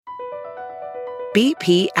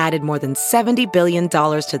BP added more than $70 billion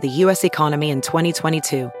to the U.S. economy in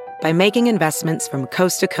 2022 by making investments from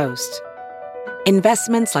coast to coast.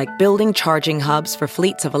 Investments like building charging hubs for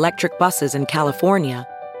fleets of electric buses in California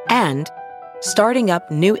and starting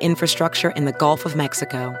up new infrastructure in the Gulf of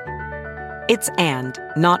Mexico. It's and,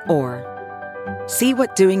 not or. See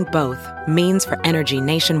what doing both means for energy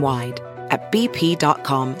nationwide at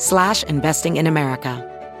bp.com/investing in America.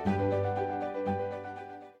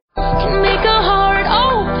 Can make a heart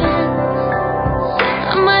open.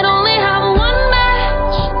 I might only have one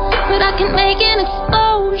match, but I can make an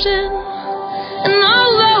explosion. And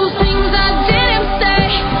all those things I didn't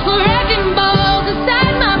say were wrecking balls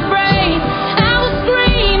inside my brain. I will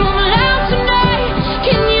scream loud tonight.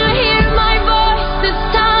 Can you hear my voice this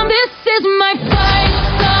time? This is my fight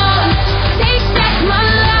song. Take back my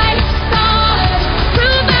life song.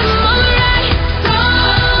 Prove I'm alright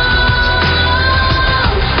song.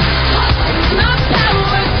 My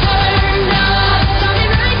power turned up.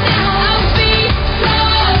 Starting right now, I'll be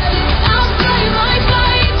strong. I'll play my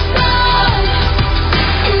fight song.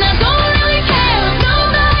 And I don't really care if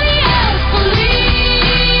nobody else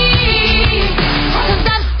believes. 'Cause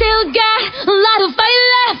I've still got a lot of fight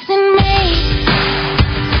left in me.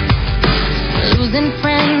 Losing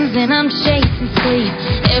friends and I'm chasing sleep.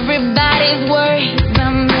 Everybody's worried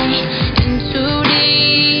about me. In too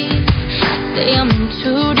deep. Say I'm in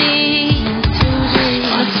too deep.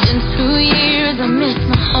 It's been 2 years, I miss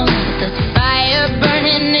my home. But there's fire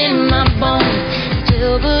burning in my bones.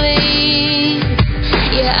 Still believe.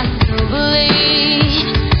 Yeah, I still believe.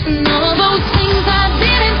 And all those things I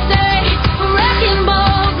didn't say were wrecking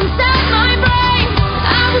balls inside my brain. I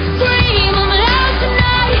would scream loud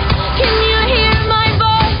tonight. Can you hear my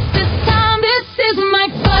voice this time? This is my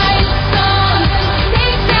fight song.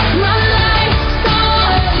 Take back my life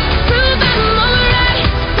song. Prove I'm alright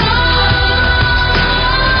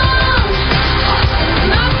song.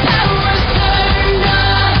 My power turned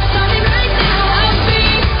up. Starting right now, I'll be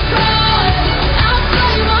strong. I'll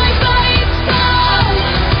play my fight song.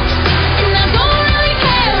 And I don't really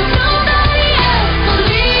care if nobody else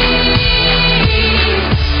believes.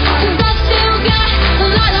 'Cause I still got a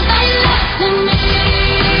lot of fight left in me.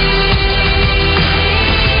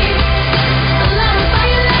 A lot of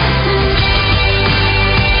fight left in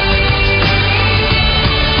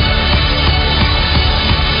me.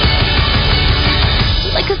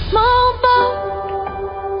 Like a small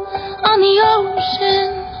boat on the ocean,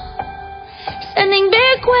 sending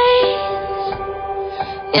big waves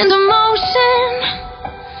into motion.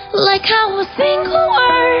 Like how a single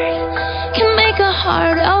word can make a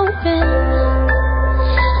heart open.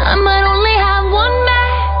 I might only have one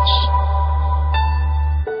match,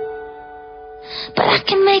 but I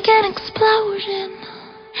can make an explosion.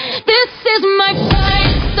 This is my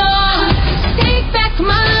fight song. Take back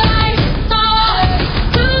my life song.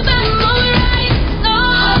 Prove I'm alright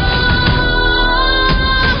song.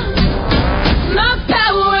 My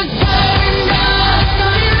power turned up.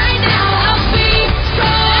 Starting right now, I'll be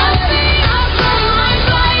strong. I'll play my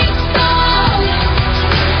fight song.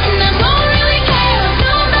 And I don't really care if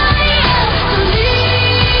nobody else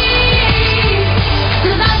believes.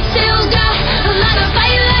 'Cause I still got a lot of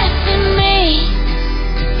fight left in me.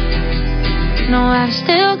 No, I've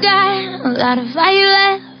still got a lot of fight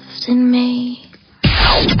left in me.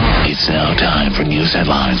 It's now time for news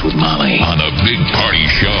headlines with Molly on the Big Party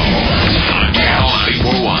Show on Channel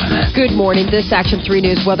 941. Good morning. This Action 3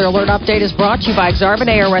 News weather alert update is brought to you by Exarban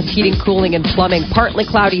ARS Heating, Cooling, and Plumbing. Partly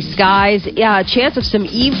cloudy skies. Chance of some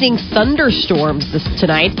evening thunderstorms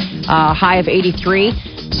tonight. High of 83.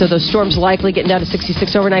 So those storms likely getting down to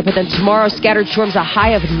 66 overnight. But then tomorrow, scattered storms, a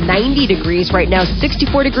high of 90 degrees. Right now,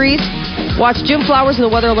 64 degrees. Watch Jim Flowers and the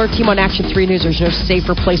Weather Alert team on Action 3 News. There's no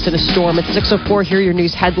safer place in a storm. At 6:04, here are your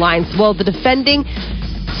news headlines. Well, the defending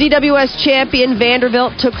CWS champion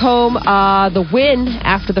Vanderbilt took home the win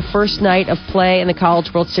after the first night of play in the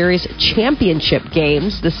College World Series championship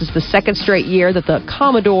games. This is the second straight year that the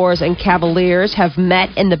Commodores and Cavaliers have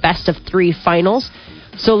met in the best-of-3 finals.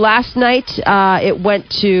 So last night, it went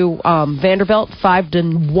to Vanderbilt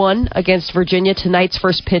 5-1 against Virginia. Tonight's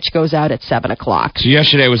first pitch goes out at 7 o'clock. So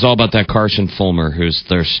yesterday was all about that Carson Fulmer, who's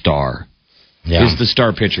their star. Yeah. He's the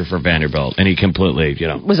star pitcher for Vanderbilt, and he completely,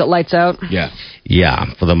 Was it lights out? Yeah. Yeah,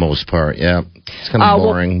 for the most part, yeah. It's kind of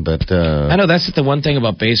boring, but... I know, that's the one thing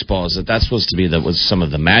about baseball, is that's supposed to be was some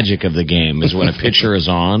of the magic of the game, is when a pitcher is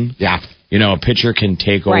on. Yeah. You know, a pitcher can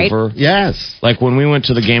take over. Yes. Like when we went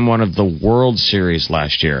to the game 1 of the World Series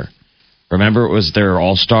last year. Remember, it was their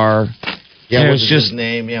all-star? Yeah, it what was just his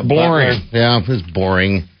name? Yeah, boring. Butler. Yeah, it was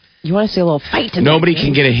boring. You want to see a little fight? Nobody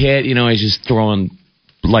can get a hit. You know, he's just throwing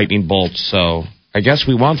lightning bolts, so... I guess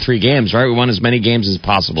we want 3 games, right? We want as many games as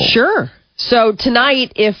possible. Sure. So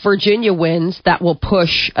tonight, if Virginia wins, that will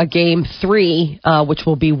push a game 3, which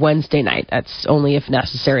will be Wednesday night. That's only if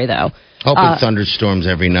necessary, though. Hoping thunderstorms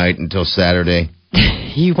every night until Saturday.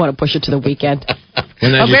 You want to push it to the weekend.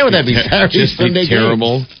 Okay, would that be Saturday? Just be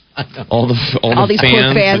terrible. All these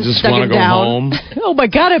fans that just want to go home. Oh my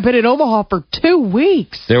God! I've been in Omaha for 2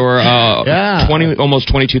 weeks. There were almost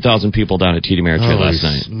 22,000 people down at TD Ameritrade last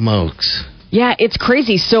night. Smokes. Yeah, it's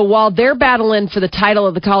crazy. So while they're battling for the title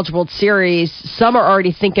of the College World Series, some are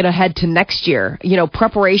already thinking ahead to next year. You know,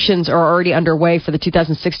 preparations are already underway for the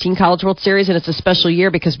 2016 College World Series, and it's a special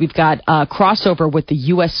year because we've got crossover with the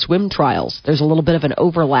U.S. swim trials. There's a little bit of an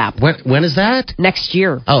overlap. When is that? Next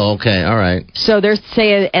year. Oh, okay. All right. So they're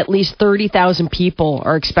saying at least 30,000 people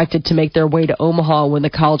are expected to make their way to Omaha when the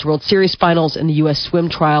College World Series finals and the U.S. swim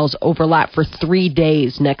trials overlap for 3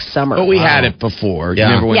 days next summer. But we had it before. Yeah.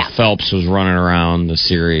 Remember when Phelps was running around the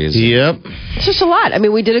series? Yep. It's just a lot. I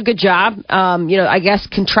mean, we did a good job. I guess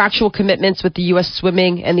contractual commitments with the U.S.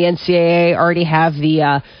 Swimming and the NCAA already have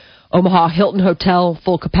the Omaha Hilton Hotel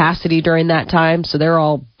full capacity during that time, so they're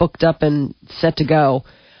all booked up and set to go.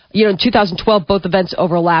 You know, in 2012, both events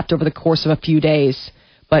overlapped over the course of a few days,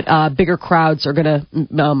 but bigger crowds are going to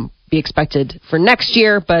be expected for next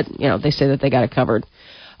year, but, they say that they got it covered.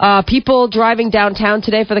 People driving downtown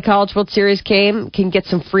today for the College World Series game can get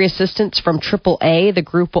some free assistance from AAA. The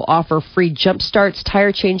group will offer free jump starts,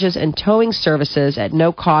 tire changes, and towing services at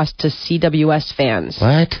no cost to CWS fans.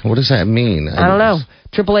 What? What does that mean? I don't know.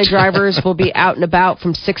 AAA drivers will be out and about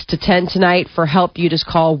from 6 to 10 tonight. For help, you just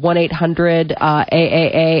call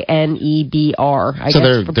 1-800-AAA-NEBR. I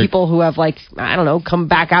guess for people who have, come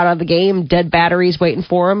back out of the game, dead batteries waiting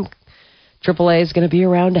for them, AAA is going to be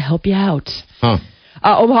around to help you out. Huh.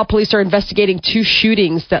 Omaha police are investigating 2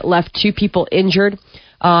 shootings that left 2 people injured.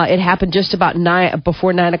 It happened just about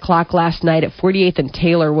before 9 o'clock last night at 48th and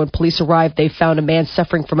Taylor. When police arrived, they found a man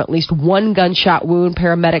suffering from at least 1 gunshot wound.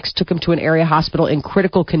 Paramedics took him to an area hospital in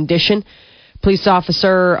critical condition. Police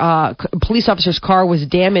officer's car was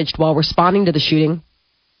damaged while responding to the shooting.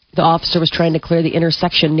 The officer was trying to clear the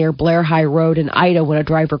intersection near Blair High Road in Ida when a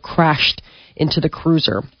driver crashed into the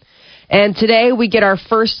cruiser. And today we get our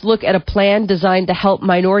first look at a plan designed to help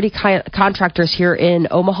minority contractors here in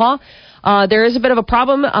Omaha. There is a bit of a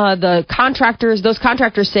problem. Those contractors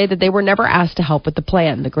say that they were never asked to help with the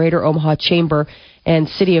plan. The Greater Omaha Chamber and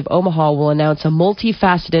City of Omaha will announce a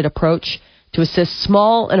multifaceted approach to assist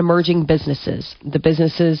small and emerging businesses. The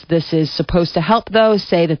businesses this is supposed to help, though,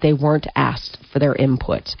 say that they weren't asked for their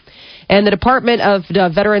input. And the Department of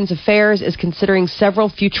Veterans Affairs is considering several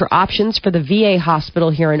future options for the VA hospital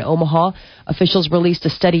here in Omaha. Officials released a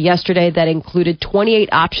study yesterday that included 28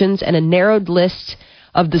 options and a narrowed list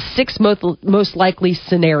of the 6 most likely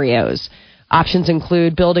scenarios. Options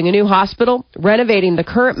include building a new hospital, renovating the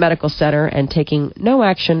current medical center, and taking no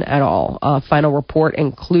action at all. A final report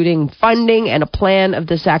including funding and a plan of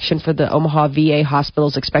this action for the Omaha VA hospital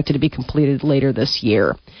is expected to be completed later this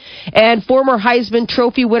year. And former Heisman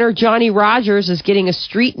Trophy winner Johnny Rodgers is getting a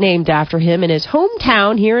street named after him in his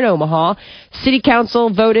hometown here in Omaha. City Council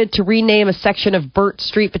voted to rename a section of Burt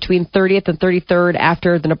Street between 30th and 33rd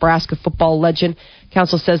after the Nebraska football legend.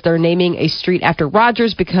 Council says they're naming a street after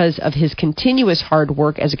Rodgers because of his continuous hard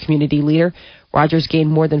work as a community leader. Rodgers gained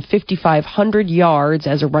more than 5,500 yards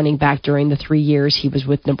as a running back during the 3 years he was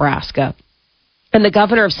with Nebraska. And the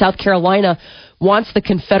governor of South Carolina wants the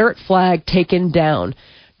Confederate flag taken down.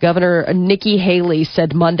 Governor Nikki Haley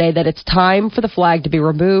said Monday that it's time for the flag to be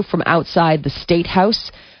removed from outside the State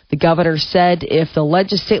House. The governor said if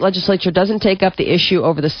the state legislature doesn't take up the issue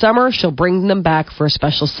over the summer, she'll bring them back for a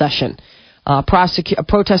special session.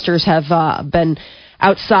 Protesters have been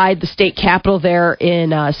outside the state capitol there in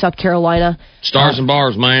South Carolina. Stars and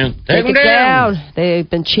bars, man. Take it down. They've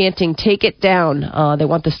been chanting, take it down. They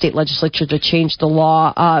want the state legislature to change the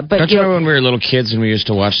law. But don't you remember when we were little kids and we used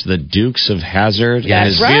to watch the Dukes of Hazzard? Yes, and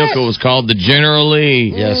his vehicle was called the General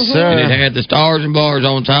Lee. Yes, sir. And it had the stars and bars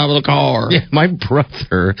on top of the car. Yeah, my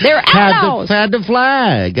brother They're outlaws. had the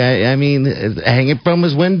flag. I mean, hanging from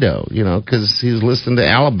his window, because he was listening to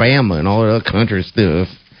Alabama and all that other country stuff.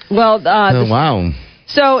 Well, wow.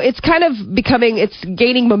 So it's kind of it's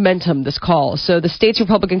gaining momentum, this call. So the state's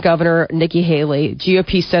Republican governor, Nikki Haley,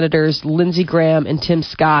 GOP senators Lindsey Graham and Tim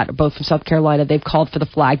Scott, both from South Carolina, they've called for the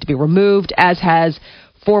flag to be removed, as has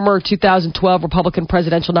former 2012 Republican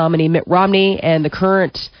presidential nominee Mitt Romney and the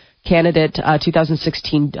current candidate,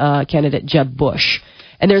 2016 candidate Jeb Bush.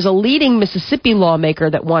 And there's a leading Mississippi lawmaker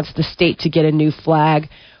that wants the state to get a new flag,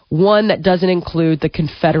 one that doesn't include the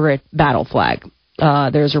Confederate battle flag.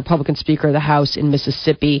 There's a Republican Speaker of the House in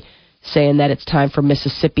Mississippi, saying that it's time for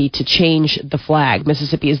Mississippi to change the flag.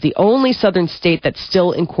 Mississippi is the only southern state that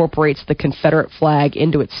still incorporates the Confederate flag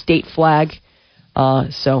into its state flag.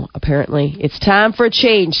 So apparently it's time for a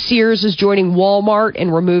change. Sears is joining Walmart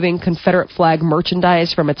in removing Confederate flag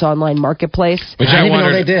merchandise from its online marketplace. Which I didn't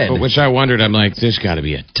know they did. Which I wondered, I'm like, there's got to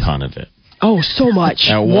be a ton of it. Oh, so much.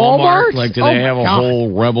 At Walmart? Like, do they have a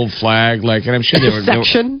whole rebel flag? Like, and I'm sure they were...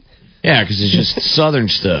 Section? Yeah, because it's just Southern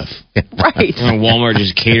stuff. Right. Walmart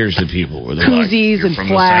just caters to people. Where they're koozies like, and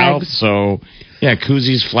flags. So, yeah,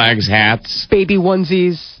 koozies, flags, hats. Baby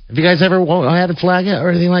onesies. Have you guys ever had a flag or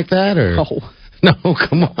anything like that? Or no,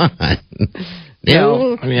 come on.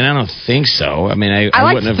 No. I mean, I don't think so. I mean, I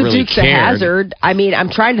liked wouldn't have the really Dukes cared. of Hazzard. I mean, I'm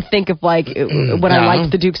trying to think of like when I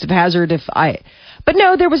liked the Dukes of Hazzard. But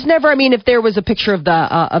no, there was never. I mean, if there was a picture of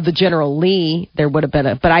the General Lee, there would have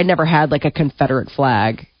been but I never had like a Confederate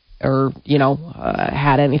flag or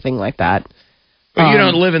had anything like that. But you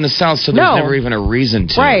don't live in the South, so there's never even a reason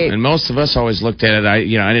to. Right. And most of us always looked at it. I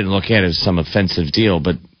didn't look at it as some offensive deal,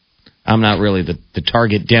 but I'm not really the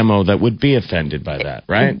target demo that would be offended by that,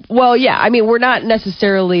 right? Well, yeah. I mean, we're not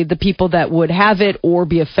necessarily the people that would have it or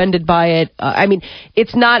be offended by it. I mean,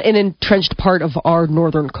 it's not an entrenched part of our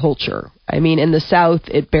northern culture. I mean, in the South,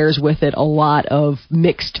 it bears with it a lot of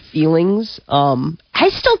mixed feelings. I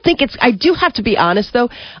still think I do have to be honest, though.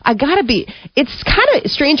 It's kind of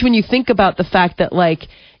strange when you think about the fact that, like,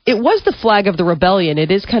 it was the flag of the rebellion. It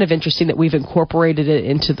is kind of interesting that we've incorporated it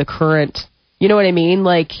into the current. You know what I mean?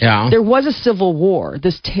 Like, there was a civil war.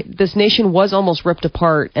 This nation was almost ripped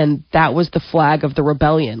apart, and that was the flag of the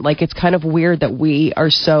rebellion. Like, it's kind of weird that we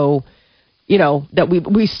are so, that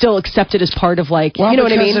we still accept it as part of, like, well, you know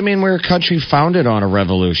what I mean? I mean, we're a country founded on a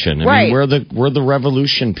revolution. I mean, we're the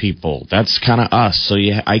revolution people. That's kind of us. So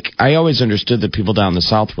I always understood that people down in the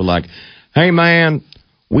South were like, hey, man,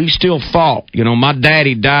 we still fought. My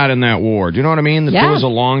daddy died in that war. Do you know what I mean? That there was a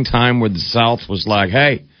long time where the South was like,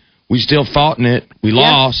 hey, we still fought in it. We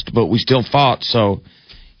lost, but we still fought. So,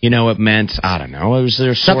 it meant, I don't know. It was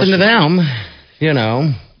their something to them,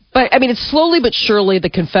 But, I mean, it's slowly but surely the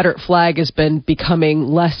Confederate flag has been becoming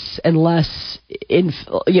less and less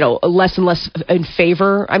less and less in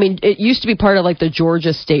favor. I mean, it used to be part of, like, the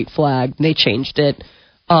Georgia state flag, and they changed it.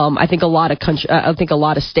 I think a lot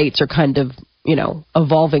of states are kind of,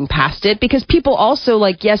 evolving past it because people also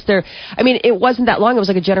it wasn't that long. It was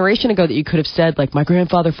like a generation ago that you could have said, like, my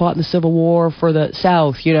grandfather fought in the Civil War for the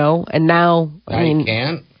South, and now, you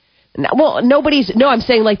can't. Well, I'm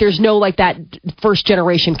saying, like, there's no, like, that first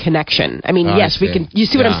generation connection. I mean, yes, we can, you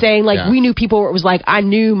see what I'm saying? Like, we knew people where it was like, I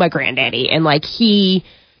knew my granddaddy and, like, he,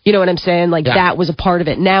 you know what I'm saying? Like, that was a part of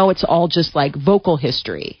it. Now it's all just, like, vocal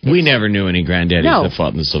history. We never knew any granddaddies that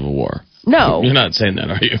fought in the Civil War. No. You're not saying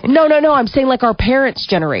that, are you? No. I'm saying, like, our parents'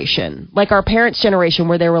 generation. Like, our parents' generation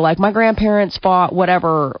where they were like, my grandparents fought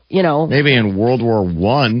whatever, Maybe in World War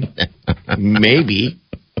I. Maybe.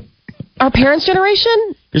 Our parents'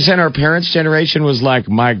 generation? You're saying our parents' generation was like,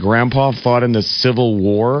 my grandpa fought in the Civil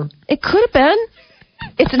War? It could have been.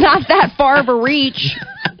 It's not that far of a reach.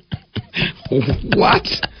 What?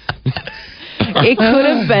 It could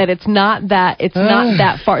have been. It's not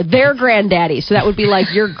that far. Their granddaddy, so that would be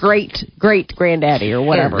like your great granddaddy or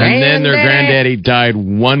whatever. And then their granddaddy died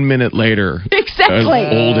 1 minute later. Exactly.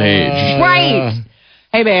 Old age. Right.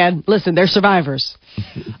 Hey, man, listen, they're survivors.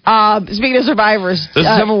 Speaking of survivors.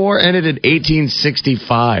 The Civil War ended in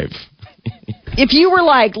 1865. If you were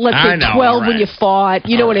like, let's say 12 when you fought,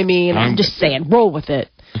 you know what I mean? I'm just saying, roll with it.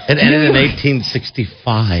 It ended in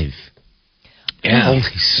 1865. Yeah. Holy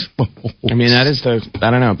smokes. I mean, that is I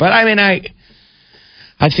don't know. But I mean,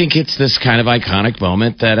 I think it's this kind of iconic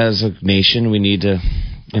moment that as a nation we need to,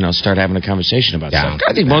 start having a conversation about stuff.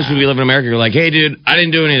 I think most people who live in America are like, hey, dude, I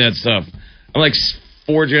didn't do any of that stuff. I'm like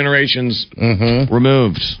 4 generations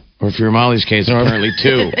removed. Or if you're in Molly's case, apparently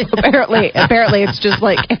 2. apparently it's just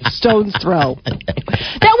like a stone's throw.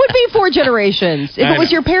 That would be 4 generations. If it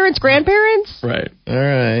was your parents' grandparents. Right. All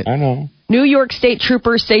right. I know. New York State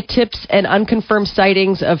troopers say tips and unconfirmed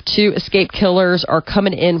sightings of 2 escaped killers are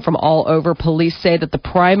coming in from all over. Police say that the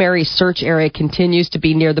primary search area continues to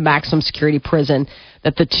be near the maximum security prison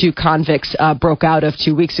that the 2 convicts broke out of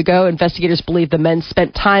 2 weeks ago. Investigators believe the men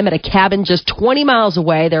spent time at a cabin just 20 miles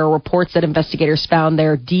away. There are reports that investigators found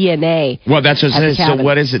their DNA. Well, that's what it says. So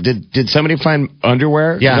what is it? Did somebody find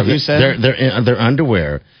underwear? Yeah, is that what you said? Their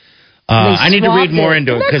underwear. I need to read more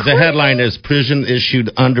into it because the headline is Prison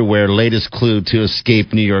Issued Underwear, Latest Clue to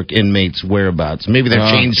Escape New York Inmates' Whereabouts. Maybe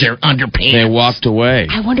they've changed their underpants. They walked away.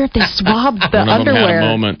 I wonder if they swabbed the One of them underwear. had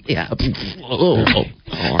a moment. Yeah.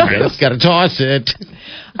 Got to toss it.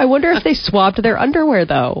 I wonder if they swabbed their underwear,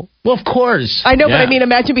 though. Well, of course. I know, but I mean,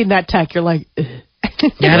 imagine being that tech. You're like...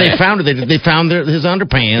 Yeah, they found it. They found his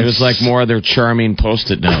underpants. It was like more of their charming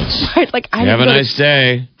Post-it notes. Right, like have a nice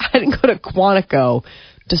day. I didn't go to Quantico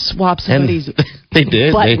to swap somebody's they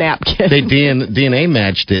did. butt napkin. They DNA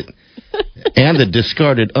matched it. And the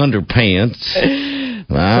discarded underpants.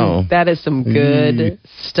 Wow. That is some good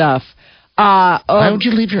stuff. Why would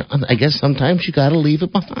you leave your... I guess sometimes you got to leave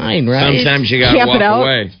it behind, right? Sometimes you got to walk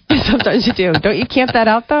away. Sometimes you do. Don't you camp that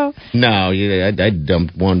out, though? No, I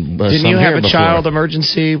dumped one. Didn't you have a child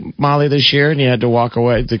emergency, Molly, this year, and you had to walk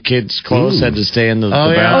away? The kids' clothes had to stay in the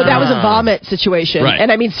bathroom? Oh, that was a vomit situation. Right.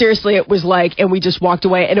 And I mean, seriously, it was like, and we just walked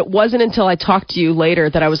away. And it wasn't until I talked to you later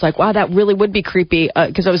that I was like, wow, that really would be creepy.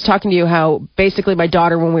 Because I was talking to you how basically my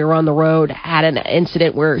daughter, when we were on the road, had an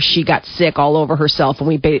incident where she got sick all over herself. And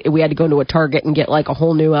we had to go into a Target and get like a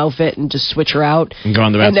whole new outfit and just switch her out. And go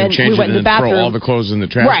in the bathroom, change it, and throw all the clothes in the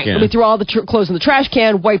trash can. Right. We threw all the clothes in the trash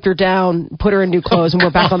can, wiped her down, put her in new clothes, and we're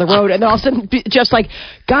back on the road. And then all of a sudden, Jeff's like,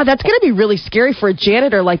 God, that's going to be really scary for a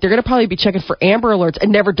janitor. Like, they're going to probably be checking for Amber Alerts. It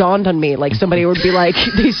never dawned on me. Like, somebody would be like,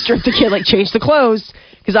 they strip the kid, like, change the clothes.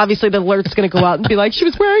 Because obviously the alert's going to go out and be like, she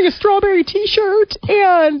was wearing a strawberry T-shirt.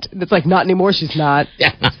 And it's like, not anymore, she's not.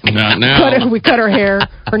 Not now. We cut her hair.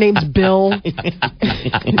 Her name's Bill.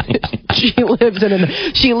 She lives in an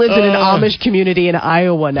Amish community in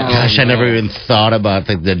Iowa now. Gosh, I never even thought about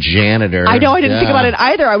the janitor. I know, I didn't think about it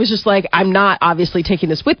either. I was just like, I'm not obviously taking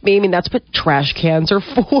this with me. I mean, that's what trash cans are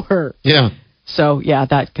for. Yeah. So, yeah,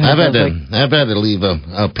 that kind I've had to leave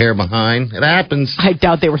a pair behind. It happens. I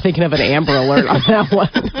doubt they were thinking of an Amber Alert on that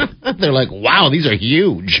one. They're like, wow, these are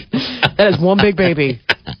huge. That is one big baby.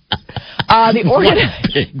 The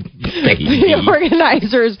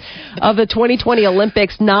organizers of the 2020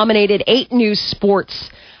 Olympics nominated 8 new sports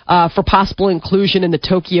for possible inclusion in the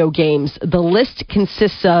Tokyo Games. The list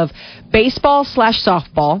consists of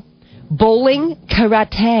baseball/softball, bowling,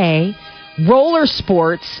 karate, roller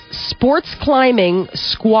sports, sports climbing,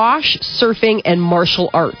 squash, surfing, and martial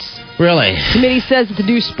arts. Really? The committee says that the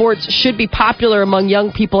new sports should be popular among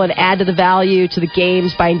young people and add to the value to the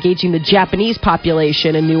games by engaging the Japanese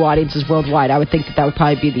population and new audiences worldwide. I would think that would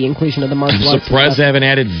probably be the inclusion of the martial arts. I'm surprised they haven't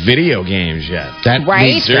added video games yet. That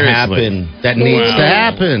needs to happen. That needs to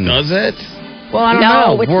happen. Does it? Well, I don't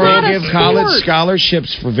know. It's not give college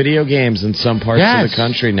scholarships for video games in some parts of the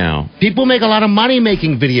country now. People make a lot of money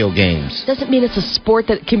making video games. Doesn't mean it's a sport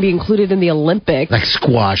that can be included in the Olympics. Like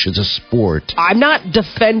squash is a sport. I'm not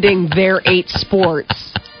defending their 8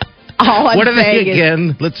 sports. All I'm what are they saying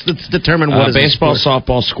again? Let's determine what is baseball,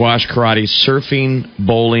 softball, squash, karate, surfing,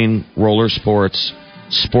 bowling, roller sports,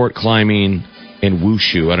 sport climbing, and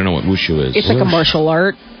wushu. I don't know what wushu is. It's like a martial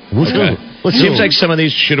art. Okay. Well, it seems like some of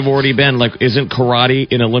these should have already been. Like, isn't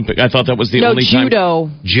karate in Olympic? I thought that was the only time. No, judo.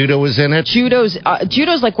 Judo was in it? Judo's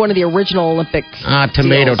like one of the original Olympic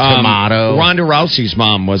tomato. Ronda Rousey's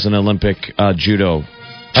mom was an Olympic judo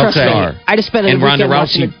star. I just spent a and Ronda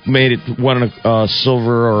Rousey won a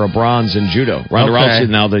silver or a bronze in judo. Ronda Rousey is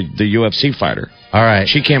now the UFC fighter. All right.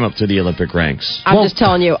 She came up to the Olympic ranks. I'm just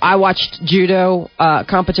telling you, I watched judo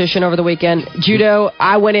competition over the weekend. Judo,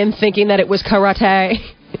 I went in thinking that it was karate.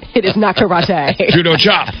 It is not karate. Judo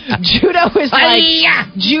chop. Judo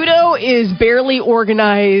is barely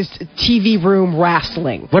organized TV room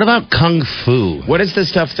wrestling. What about kung fu? What is the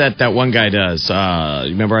stuff that one guy does?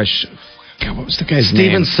 Remember God, what was the guy's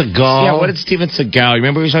name? Steven Seagal. Yeah, what did Steven Seagal? You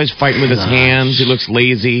remember he was always fighting with his hands? He looks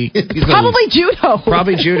lazy. Probably judo.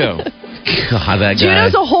 Probably judo. God, that guy.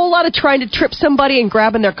 Judo's a whole lot of trying to trip somebody and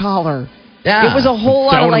grabbing their collar. Yeah. It was a whole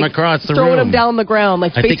lot of like throwing them down the ground,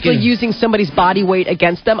 like basically using somebody's body weight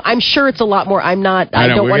against them. I'm sure it's a lot more. I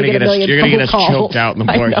don't want to get a million You're going to get us calls. choked out in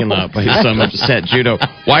the parking lot by some upset judo.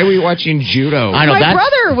 Why are we watching judo? I know, my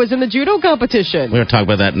brother was in the judo competition. We're going to talk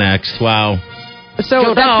about that next. Wow.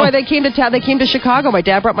 So that's why they came to town. They came to Chicago. My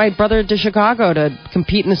dad brought my brother to Chicago to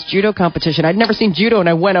compete in this judo competition. I'd never seen judo, and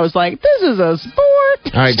I went. I was like, "This is a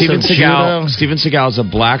sport." All right, Steven Seagal is a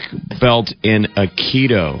black belt in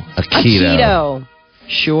Aikido. Aikido.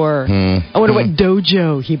 Sure. I wonder what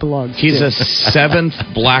dojo he belongs to. He's a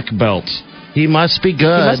 7th black belt. He must be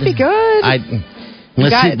good.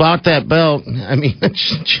 Unless he bought that belt. I mean,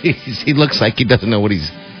 jeez, he looks like he doesn't know what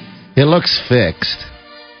he's... It looks fixed.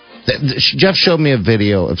 Jeff showed me a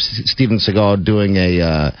video of Steven Seagal doing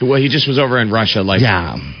a... well, he just was over in Russia. Like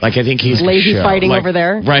I think he's... Lazy fighting over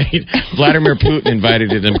there? Right. Vladimir Putin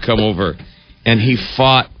invited him to come over, and he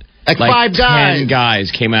fought... Like 5 guys. 10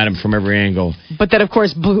 guys came at him from every angle. But then, of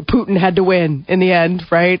course, Putin had to win in the end,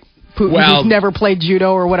 right? Putin who's never played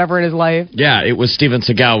judo or whatever in his life. Yeah, it was Steven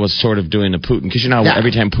Seagal was sort of doing the Putin. Because,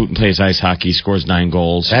 every time Putin plays ice hockey, he scores 9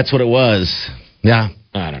 goals. That's what it was. Yeah.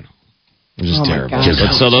 I don't know. It was just terrible.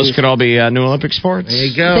 So those could all be new Olympic sports? There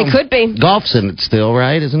you go. They could be. Golf's in it still,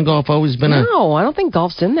 right? Isn't golf always been No, I don't think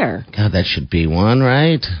golf's in there. God, that should be one,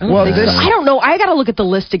 right? I don't know. I got to look at the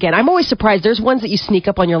list again. I'm always surprised. There's ones that you sneak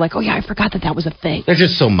up on. You're like, oh, yeah, I forgot that was a thing. There's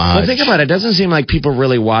just so much. Well, think about it. It doesn't seem like people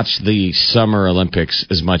really watch the Summer Olympics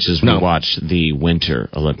as much as we watch the Winter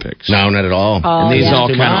Olympics. No, not at all. And these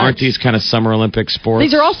aren't these kind of Summer Olympic sports?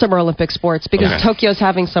 These are all Summer Olympic sports because Tokyo's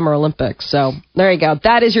having Summer Olympics. So there you go.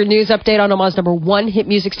 That is your news update on Omaha's number 1 hit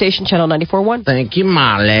music station, Channel 94.1. Thank you,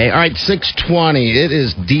 Molly. All right, 6:20. It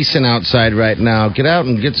is decent outside right now. Get out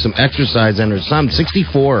and get some exercise in or something.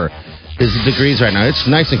 64 is the degrees right now. It's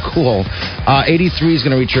nice and cool. 83 is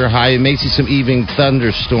going to reach your high. You may see some evening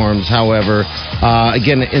thunderstorms, however,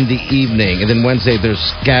 again in the evening. And then Wednesday, there's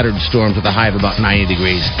scattered storms with a high of about 90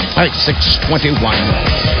 degrees. All right, 6:21.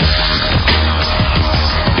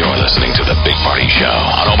 You're listening to The Big Party Show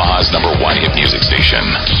on Omaha's number 1 hit music station.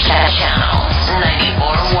 Channel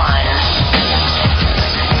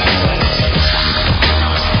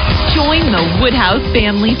 94.1. Join the Woodhouse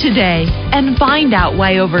family today and find out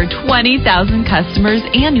why over 20,000 customers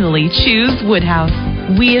annually choose Woodhouse.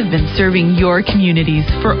 We have been serving your communities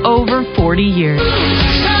for over 40 years.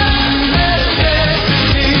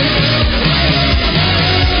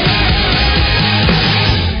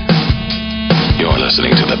 You're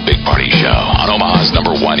listening to The Big Party Show on Omaha's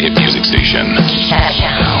number 1 hit music station.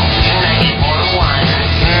 Channel 94.1.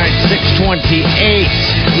 All right, 6:28.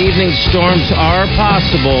 Evening storms are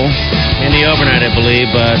possible in the overnight, I believe.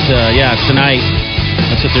 But, tonight,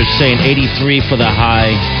 that's what they're saying. 83 for the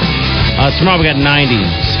high. Tomorrow we got 90.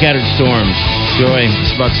 Scattered storms. Joy,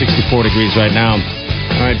 it's about 64 degrees right now.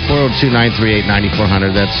 All right,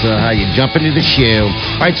 402-938-9400. That's how you jump into the show.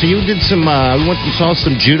 All right, so you did some, we went and saw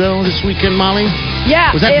some judo this weekend, Molly?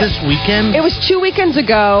 Yeah. Was that this weekend? It was 2 weekends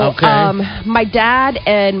ago. Okay. My dad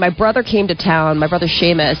and my brother came to town, my brother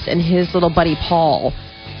Seamus and his little buddy Paul.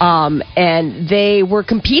 And they were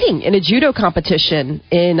competing in a judo competition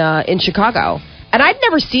in Chicago. And I'd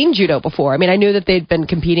never seen judo before. I mean, I knew that they'd been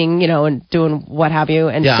competing, and doing what have you.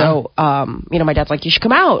 And so, my dad's like, you should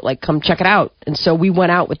come out, like, come check it out. And so we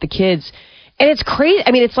went out with the kids. And it's crazy.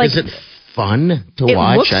 I mean, it's like... Is it fun to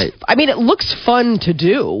watch? It looks fun to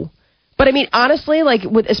do. But I mean, honestly, like,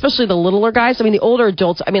 especially the littler guys, I mean, the older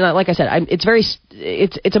adults, I mean, like I said,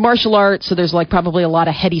 it's a martial art, so there's like probably a lot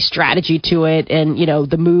of heady strategy to it. And,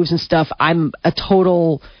 the moves and stuff. I'm a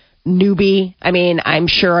total newbie. I mean, I'm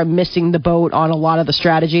sure I'm missing the boat on a lot of the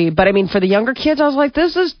strategy. But I mean, for the younger kids, I was like,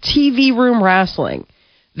 this is TV room wrestling.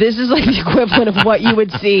 This is like the equivalent of what you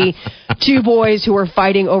would see 2 boys who are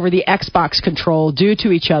fighting over the Xbox control do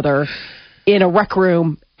to each other in a rec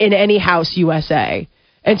room in any house USA.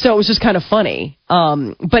 And so it was just kind of funny.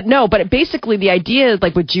 But basically the idea,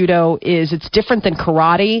 like with judo, is it's different than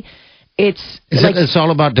karate. It's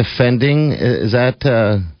all about defending. Is that?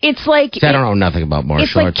 It's like I don't know nothing about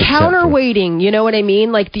martial arts. It's like counterweighting. You know what I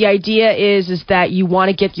mean? Like the idea is that you want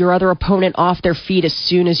to get your other opponent off their feet as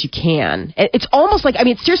soon as you can. It's almost like, I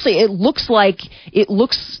mean, seriously, it looks like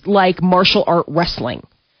martial art wrestling.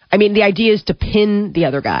 I mean, the idea is to pin the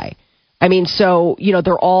other guy. I mean, so,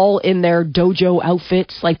 they're all in their dojo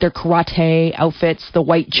outfits, like their karate outfits, the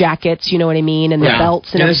white jackets, you know what I mean, and the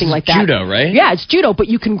belts and everything like that. Judo, right? Yeah, it's judo, but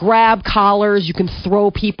you can grab collars, you can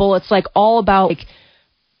throw people. It's like all about like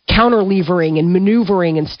counter-levering and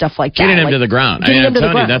maneuvering and stuff like that. Getting him like, to the ground. I'm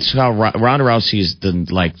telling you, that's how Ronda Rousey is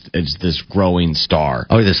is this growing star.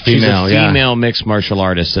 Oh, this female, She's a female mixed martial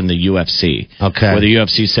artist in the UFC. Okay. Where the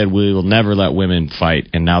UFC said, we will never let women fight,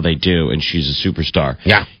 and now they do, and she's a superstar.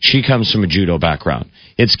 Yeah. She comes from a judo background.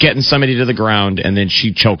 It's getting somebody to the ground, and then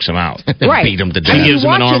she chokes him out. Right. Beat him to death. And gives you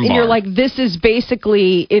him an watch it, armbar. and you're like, this is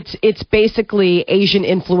basically, it's basically Asian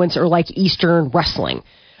influence or like Eastern wrestling.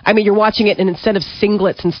 I mean, you're watching it, and instead of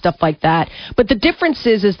singlets and stuff like that. But the difference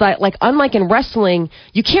is that, like, unlike in wrestling,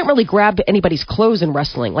 you can't really grab anybody's clothes in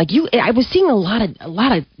wrestling. Like I was seeing a lot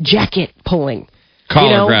of jacket pulling,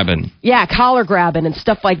 collar grabbing. Yeah, collar grabbing and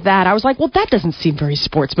stuff like that. I was like, well, that doesn't seem very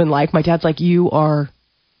sportsmanlike. My dad's like, you are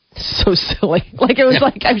so silly. Like it was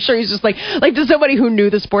like, I'm sure he's just like to somebody who knew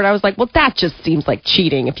the sport, I was like, well, that just seems like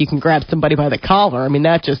cheating if you can grab somebody by the collar. I mean,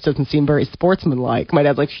 that just doesn't seem very sportsmanlike. My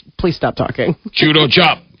dad's like, please stop talking. Judo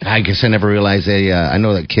chop. I guess I never realized I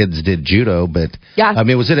know that kids did judo, but yeah. I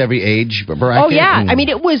mean, was it every age bracket? Oh, yeah. I mean,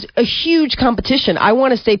 it was a huge competition. I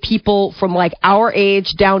want to say people from like our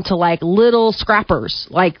age down to like little scrappers,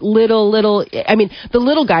 like little. I mean, the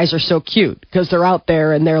little guys are so cute because they're out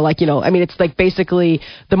there and they're like, I mean, it's like basically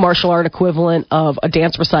the martial art equivalent of a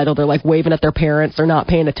dance recital. They're like waving at their parents. They're not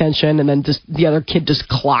paying attention. And then just the other kid just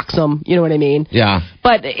clocks them. You know what I mean? Yeah.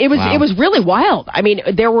 But it was really wild. I mean,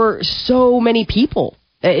 there were so many people.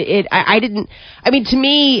 I to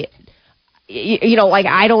me, like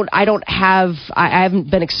I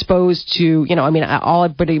haven't been exposed to, all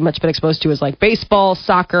I've pretty much been exposed to is like baseball,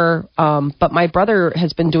 soccer. But my brother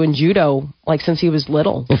has been doing judo like since he was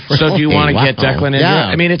little. So do you want to get Declan into it? Yeah.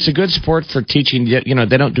 I mean, it's a good sport for teaching.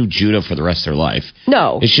 They don't do judo for the rest of their life.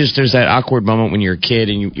 No. It's just there's that awkward moment when you're a kid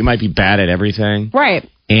and you might be bad at everything. Right.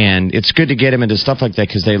 And it's good to get them into stuff like that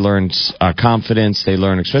because they learn confidence. They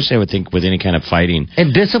learn, especially I would think, with any kind of fighting.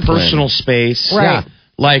 And discipline. Personal space. Right. Yeah.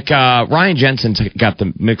 Like Ryan Jensen got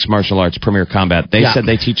the Mixed Martial Arts Premier Combat. They said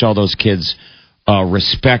they teach all those kids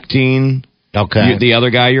respecting the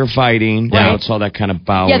other guy you're fighting. Right. It's all that kind of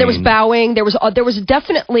bowing. Yeah, there was bowing. There was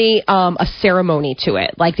definitely a ceremony to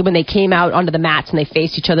it. Like when they came out onto the mats and they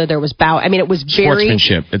faced each other, there was bow. I mean, it was very...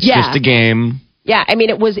 Sportsmanship. It's just a game. Yeah, I mean,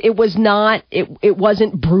 it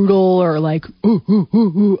wasn't brutal or like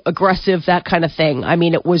aggressive, that kind of thing. I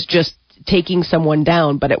mean, it was just taking someone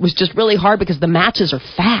down, but it was just really hard because the matches are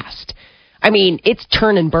fast. I mean, it's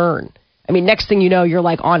turn and burn. I mean, next thing you know, you're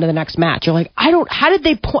like on to the next match. You're like,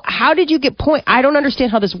 how did you get point? I don't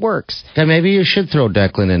understand how this works. Okay, maybe you should throw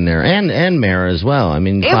Declan in there and Mara as well. I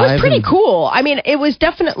mean, it was pretty cool. I mean, it was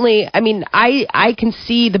definitely, I mean, I can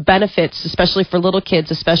see the benefits, especially for little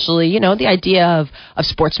kids, especially, the idea of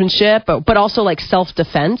sportsmanship, but also like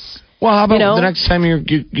self-defense. Well, how about the next time you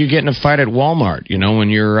get in a fight at Walmart, when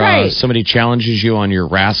you're somebody challenges you on your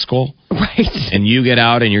rascal. Right. And you get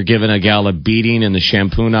out and you're giving a gal a beating in the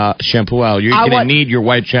shampoo aisle. You're going to need your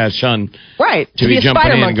white trash son to be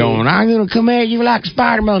jumping in and going, I'm going to come at you like a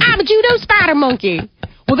spider monkey. I'm a judo spider monkey.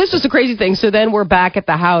 Well, this was the crazy thing. So then we're back at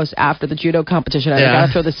the house after the judo competition. I got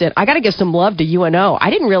to throw this in. I got to give some love to UNO. I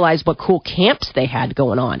didn't realize what cool camps they had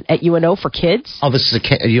going on at UNO for kids. Oh, this is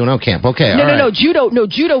a UNO camp. Okay. No,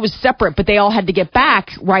 judo was separate, but they all had to get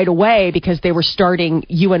back right away because they were starting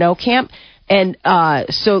UNO camp. And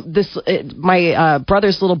so my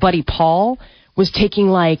brother's little buddy Paul was taking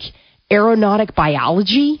like aeronautic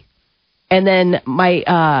biology. And then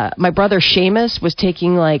my brother Seamus was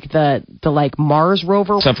taking like the like Mars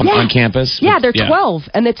rover stuff on campus. Yeah, they're 12,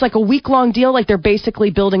 and it's like a week-long deal. Like they're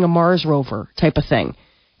basically building a Mars rover type of thing.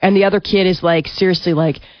 And the other kid is like seriously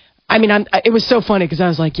like. I mean, it was so funny because I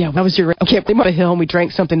was like, that was your camp. They went up a hill and we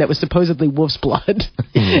drank something that was supposedly wolf's blood.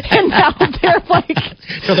 And now they're like...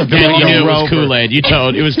 you knew it was Kool-Aid.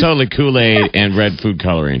 It was totally Kool-Aid and red food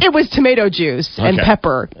coloring. It was tomato juice and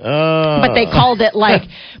pepper. But they called it like...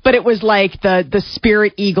 But it was like the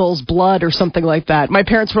Spirit Eagle's blood or something like that. My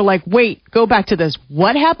parents were like, wait, go back to this.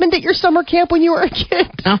 What happened at your summer camp when you were a kid?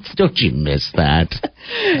 Don't you miss that?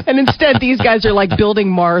 And instead, these guys are like building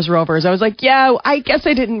Mars rovers. I was like, I guess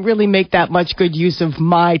I didn't really make that much good use of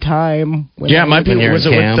my time. My people was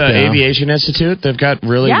it with the Aviation Institute? They've got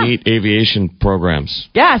really neat aviation programs.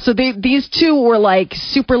 Yeah, so these two were like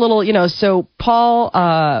super little, so Paul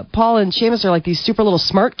and Seamus are like these super little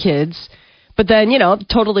smart kids, but then,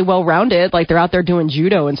 totally well-rounded, like they're out there doing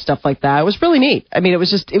judo and stuff like that. It was really neat. I mean, it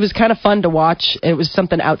was kind of fun to watch. It was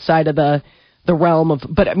something outside of the realm of,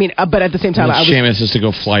 but at the same time, Seamus is to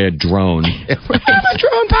go fly a drone. I'm a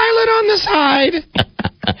drone pilot on the side.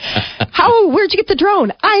 Where'd you get the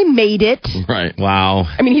drone? I made it. Right. Wow.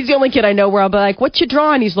 I mean, he's the only kid I know where I'll be like, what you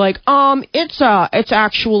drawing? He's like, it's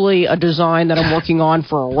actually a design that I'm working on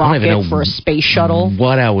for a rocket for a space shuttle.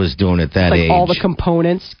 What I was doing at that age. All the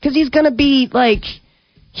components. Because he's going to be like,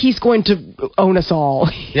 he's going to own us all.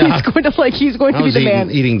 Yeah. He's going to be the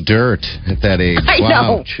man. Eating dirt at that age. I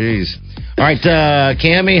know. Jeez. All right,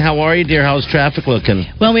 Cammie, how are you, dear? How's traffic looking?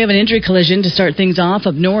 Well, we have an injury collision to start things off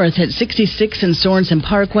up north at 66 and Sorensen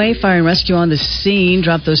Parkway. Fire and rescue on the scene.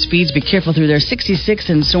 Drop those speeds. Be careful through there. 66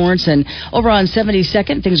 and Sorensen. Over on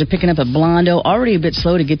 72nd, things are picking up at Blondo. Already a bit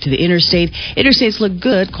slow to get to the interstate. Interstates look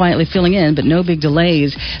good, quietly filling in, but no big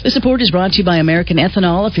delays. This report is brought to you by American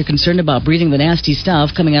Ethanol. If you're concerned about breathing the nasty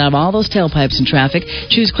stuff coming out of all those tailpipes in traffic,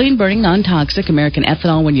 choose clean burning, non-toxic American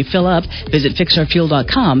Ethanol when you fill up. Visit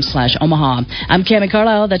fixourfuel.com/Omaha. I'm Cammie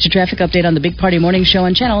Carlisle. That's your traffic update on the Big Party Morning Show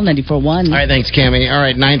on Channel 94.1. All right, thanks, Cammie. All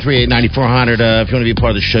right, 938-9400. If you want to be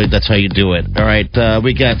part of the show, that's how you do it. All right,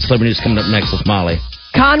 we got celebrity news coming up next with Molly.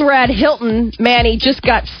 Conrad Hilton, Manny, just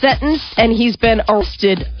got sentenced, and he's been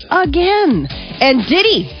arrested again. And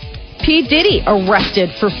P. Diddy, arrested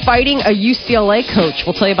for fighting a UCLA coach.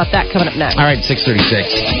 We'll tell you about that coming up next. All right,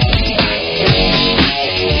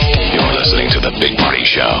 6:36. You're listening to The Big Party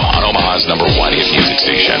Show on Omaha's #1 hit music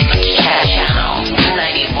station. Channel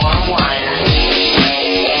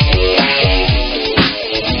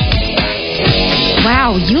 94.1.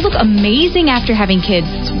 Wow, you look amazing after having kids.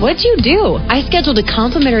 What'd you do? I scheduled a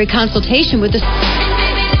complimentary consultation with the...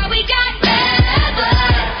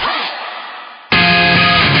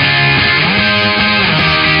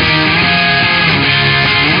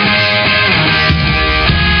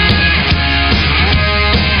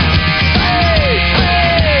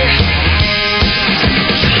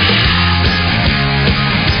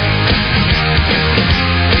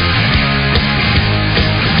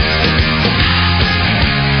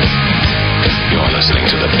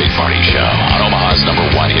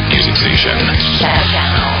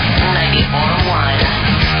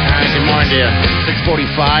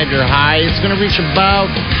 Your high, it's going to reach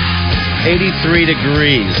about 83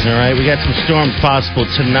 degrees. All right, we got some storms possible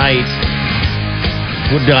tonight.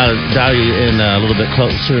 We'll dial you in a little bit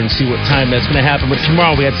closer and see what time that's going to happen. But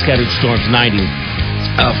tomorrow we had scattered storms, 90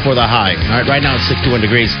 for the high. All right, right now it's 61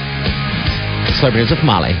 degrees. Celebrities with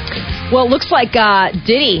Molly. Well, it looks like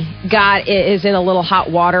Diddy is in a little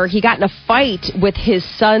hot water. He got in a fight with his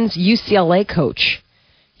son's UCLA coach.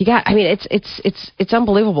 It's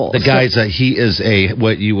unbelievable. The guy's he is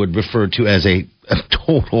what you would refer to as a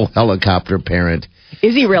total helicopter parent.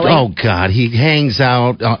 Is he really? Oh God, he hangs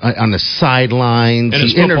out on the sidelines. And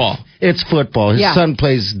it's football. It's football. His son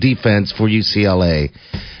plays defense for UCLA,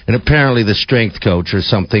 and apparently the strength coach or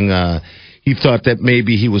something. He thought that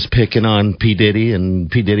maybe he was picking on P. Diddy, and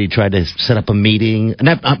P. Diddy tried to set up a meeting,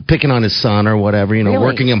 not picking on his son or whatever. Really?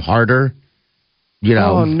 Working him harder.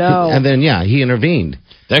 Oh no! And then he intervened.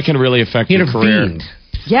 That can really affect your career.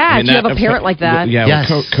 Yeah, if you have a parent like that. Yeah, yes.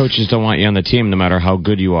 Coaches don't want you on the team no matter how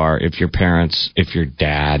good you are. If your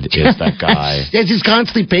dad is that guy. Yeah, he's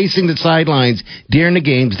constantly pacing the sidelines during the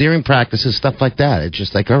games, during practices, stuff like that. It's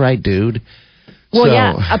just like, all right, dude.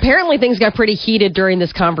 Well, apparently things got pretty heated during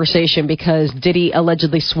this conversation because Diddy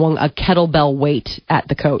allegedly swung a kettlebell weight at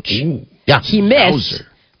the coach. Ooh. Yeah, he missed.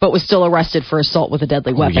 But was still arrested for assault with a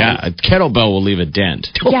deadly weapon. A kettlebell will leave a dent.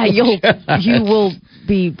 Yeah, you will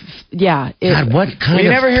be. Yeah. God, what kind of? You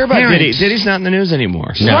never hear about Diddy. Diddy's not in the news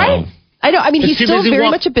anymore. No. Right? I know. I mean, he's still very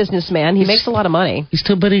much a businessman. He makes a lot of money. He's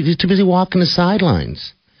too busy walking the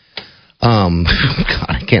sidelines. God,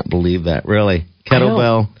 I can't believe that. Really,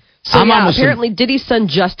 kettlebell. So apparently Diddy's son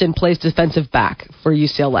Justin plays defensive back for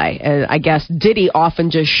UCLA, and I guess Diddy often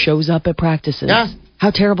just shows up at practices. Yeah. How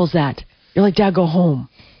terrible is that? You're like, Dad, go home.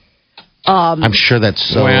 I'm sure that's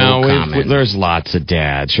so common. There's lots of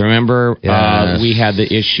dads. Remember, we had the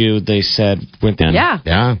issue, they said, with them. Yeah.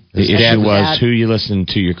 The issue was who you listen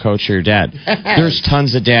to, your coach or your dad. There's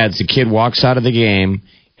tons of dads. The kid walks out of the game,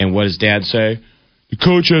 and what does dad say? The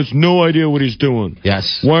coach has no idea what he's doing.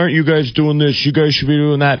 Yes. Why aren't you guys doing this? You guys should be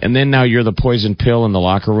doing that. And then now you're the poison pill in the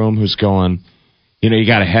locker room who's going, you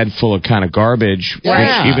got a head full of kind of garbage.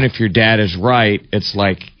 Yeah. Which, even if your dad is right, it's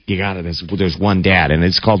like, there's one dad, and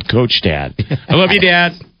it's called Coach Dad. I love you,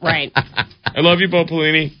 Dad. Right. I love you, Bo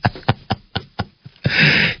Pelini.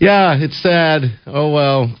 Yeah, it's sad. Oh,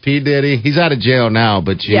 well, P. Diddy. He's out of jail now,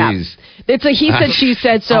 but geez. Yeah. It's a he said, she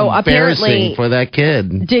said. So apparently, for that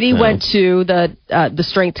kid. Diddy went to the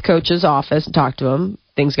strength coach's office and talked to him.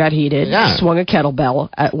 Things got heated. Yeah. Swung a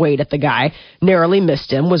kettlebell weight at the guy. Narrowly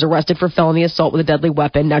missed him. Was arrested for felony assault with a deadly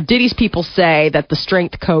weapon. Now, Diddy's people say that the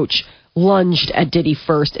strength coach lunged at Diddy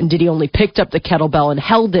first, and Diddy only picked up the kettlebell and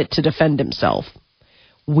held it to defend himself.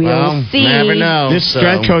 We'll see. Never know. This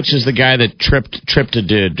strength coach is the guy that tripped a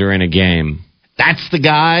dude during a game. That's the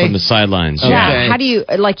guy? From the sidelines. Yeah. Okay. How do you,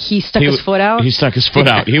 he stuck his foot out? He stuck his foot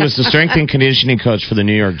out. He was the strength and conditioning coach for the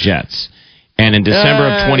New York Jets. And in December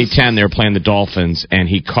of 2010, they were playing the Dolphins, and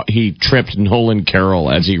he tripped Nolan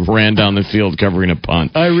Carroll as he ran down the field covering a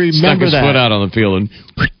punt. I remember Stuck his foot out on the field.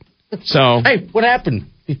 And so. Hey, what happened?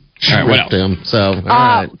 All right, what else? Him, so, all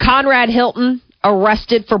right. Conrad Hilton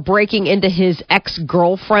arrested for breaking into his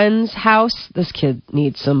ex-girlfriend's house. This kid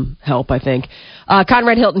needs some help, I think.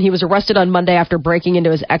 Conrad Hilton, he was arrested on Monday after breaking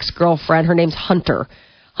into his ex-girlfriend. Her name's Hunter.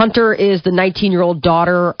 Hunter is the 19-year-old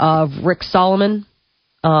daughter of Rick Solomon.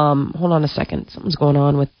 Hold on a second. Something's going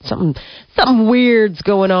on with something weird's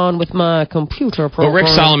going on with my computer program. Well,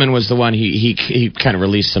 Rick Solomon was the one he kind of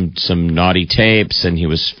released some naughty tapes, and he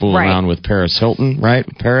was fooling around with Paris Hilton, right?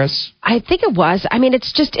 Paris? I think it was. I mean,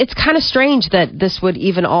 it's kind of strange that this would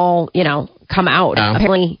even all, come out.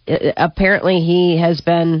 Apparently he has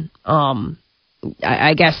been,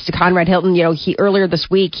 I guess, Conrad Hilton, he earlier this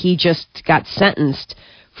week, he just got sentenced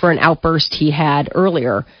for an outburst he had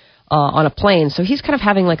earlier on a plane. So he's kind of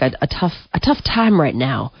having like a tough time right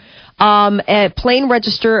now. At plane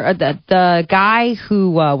register, the guy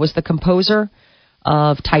who was the composer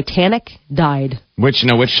of Titanic died. Which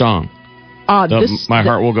song? My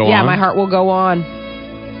Heart Will Go On? Yeah, My Heart Will Go On.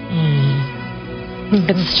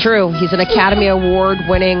 It's true. He's an Academy Award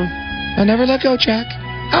winning. I'll never let go, Jack.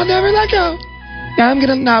 I'll never let go.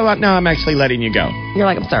 Now I'm actually letting you go. You're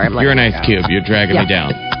like, I'm sorry. You're an ice cube. You're dragging me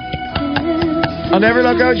down. I'll never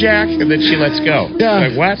let go, Jack. And then she lets go. Yeah.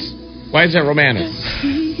 Like, what? Why is that romantic?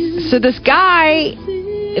 So this guy,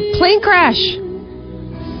 plane crash.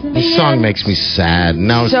 This song makes me sad.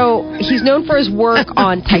 No. So he's known for his work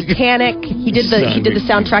on Titanic. He did the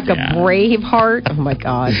soundtrack of Braveheart. Oh my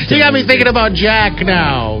God! You got me thinking about Jack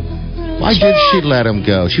now. Why did she let him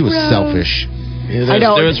go? She was selfish. Yeah,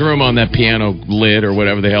 there's room on that piano lid or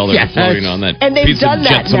whatever the hell they're floating on that. And they've piece done of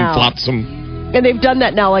that jetsam, now. flotsam. And they've done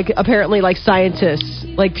that now. Like apparently, like scientists,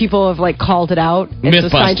 like people have like called it out. And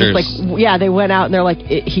Mythbusters. So they went out and they're like,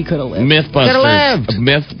 he could have lived.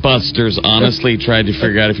 Mythbusters honestly tried to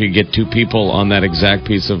figure out if you could get two people on that exact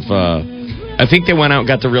piece of. I think they went out and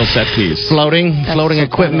got the real set piece. Floating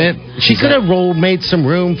equipment. She could have made some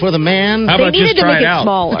room for the man. How about just try it out?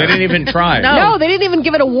 Smaller. They didn't even try. No, they didn't even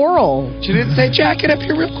give it a whirl. She didn't say, Jack, get up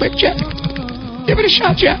here real quick, Jack. Give it a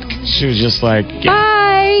shot, Jack. She was just like,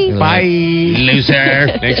 bye, loser.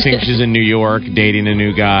 Next thing, she's in New York dating a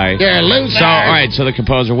new guy. Yeah, loser. So, all right. So the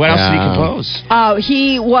composer. What else did he compose?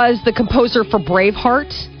 He was the composer for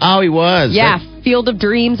Braveheart. Oh, he was. Yeah, Field of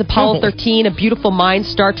Dreams, Apollo 13, A Beautiful Mind,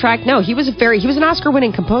 Star Trek. No, he was an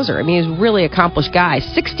Oscar-winning composer. I mean, he was a really accomplished guy.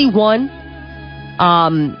 61,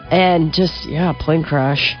 and just plane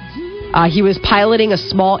crash. He was piloting a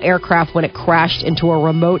small aircraft when it crashed into a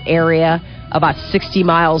remote area about 60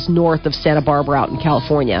 miles north of Santa Barbara out in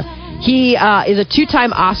California. He is a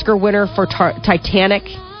 2-time Oscar winner for Titanic.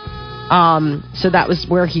 So that was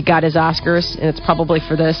where he got his Oscars, and it's probably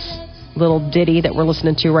for this little ditty that we're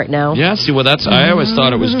listening to right now. Yeah, see, well, I always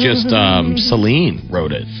thought it was just Celine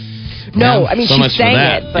wrote it. No, I mean, she sang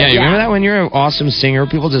it. But you remember that when you're an awesome singer,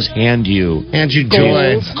 people just hand you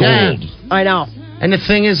joy. Gold. I know. And the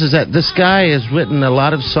thing is that this guy has written a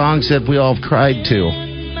lot of songs that we all cried to.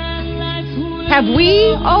 Have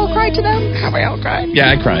we all cried to them? Have we all cried?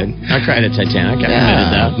 Yeah, I cried. I cried at Titanic. I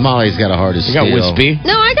admitted that. Molly's got a heart of steel. You got wispy?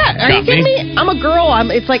 No, I got. Are you kidding me? I'm a girl. I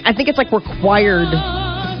think it's like required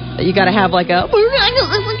that you got to have like a.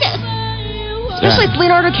 Especially it's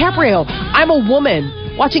Leonardo DiCaprio. I'm a woman.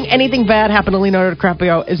 Watching anything bad happen to Leonardo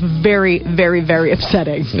DiCaprio is very, very, very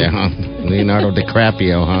upsetting. Yeah, Leonardo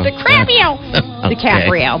DiCaprio, huh? DiCaprio.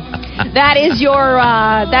 That is your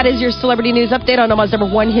celebrity news update on Omaha's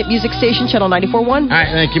 #1 hit music station, Channel 94.1. All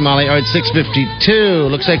right, thank you, Molly. All right, 6:52.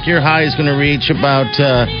 Looks like your high is going to reach about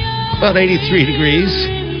 83 degrees.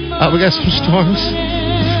 We got some storms.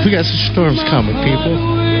 We got some storms coming, people.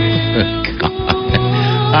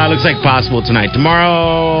 Looks like possible tonight.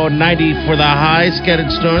 Tomorrow, 90 for the high. Scattered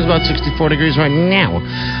storms, about 64 degrees right now.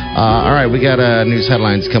 All right, we got news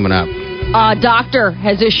headlines coming up. A doctor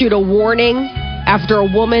has issued a warning after a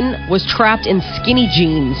woman was trapped in skinny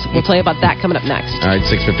jeans. We'll tell you about that coming up next. All right,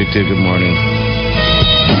 6:52. Good morning.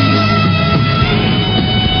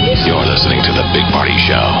 You're listening to The Big Party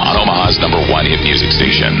Show on Omaha's #1 hit music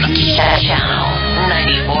station. Channel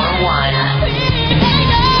 94.1.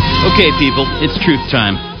 Okay, people, it's truth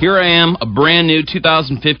time. Here I am, a brand new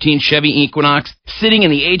 2015 Chevy Equinox, sitting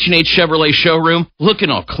in the H&H Chevrolet showroom,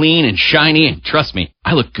 looking all clean and shiny, and trust me,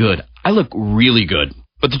 I look good. I look really good.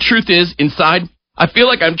 But the truth is, inside, I feel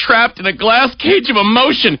like I'm trapped in a glass cage of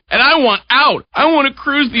emotion, and I want out. I want to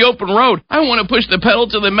cruise the open road. I want to push the pedal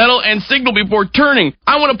to the metal and signal before turning.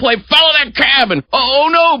 I want to play Follow That Cab and, oh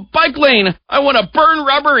no, bike lane. I want to burn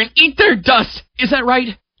rubber and eat their dust. Is that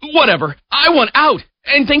right? Whatever. I want out.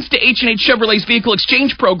 And thanks to H&H Chevrolet's Vehicle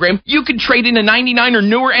Exchange Program, you can trade in a 99 or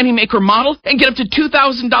newer any make or model and get up to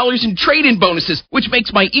 $2,000 in trade-in bonuses, which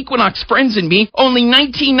makes my Equinox friends and me only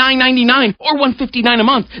 $19,999 or $159 a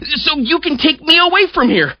month. So you can take me away from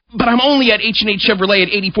here. But I'm only at H&H Chevrolet at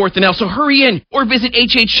 84th and L, so hurry in or visit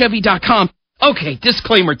hhchevy.com. Okay,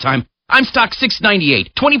 disclaimer time. I'm stock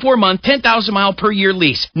 698, 24-month, 10,000-mile per year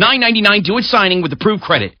lease, $999 due at signing with approved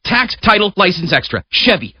credit, tax, title, license extra.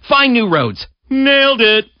 Chevy, find new roads. Nailed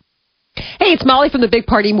it. Hey, it's Molly from the Big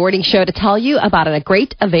Party Morning Show to tell you about a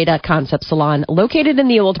great Aveda Concept Salon located in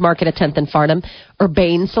the Old Market at 10th and Farnham,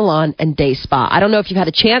 Urbane Salon and Day Spa. I don't know if you've had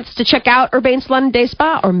a chance to check out Urbane Salon and Day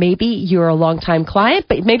Spa, or maybe you're a longtime client,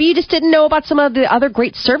 but maybe you just didn't know about some of the other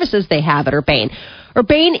great services they have at Urbane.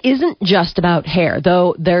 Urbane isn't just about hair,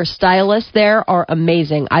 though their stylists there are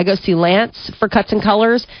amazing. I go see Lance for cuts and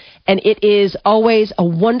colors, and it is always a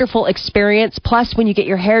wonderful experience. Plus, when you get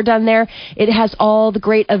your hair done there, it has all the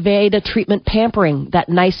great Aveda treatment pampering. That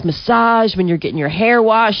nice massage when you're getting your hair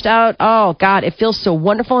washed out. Oh, God, it feels so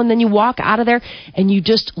wonderful. And then you walk out of there and you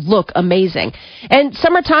just look amazing. And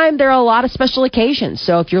summertime, there are a lot of special occasions.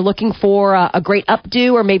 So if you're looking for a great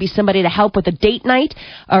updo or maybe somebody to help with a date night,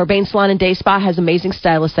 Urbane Salon and Day Spa has amazing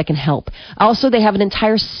stylists that can help. Also, they have an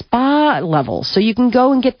entire spa level. So you can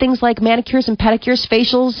go and get things like manicures and pedicures,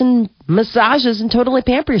 facials, and massages and totally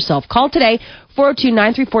pamper yourself. Call today,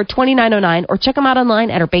 402-934-2909, or check them out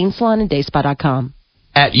online at urbanesalonanddayspa.com.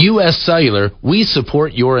 At U.S. Cellular, we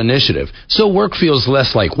support your initiative, so work feels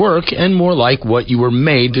less like work and more like what you were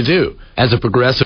made to do. As a progressive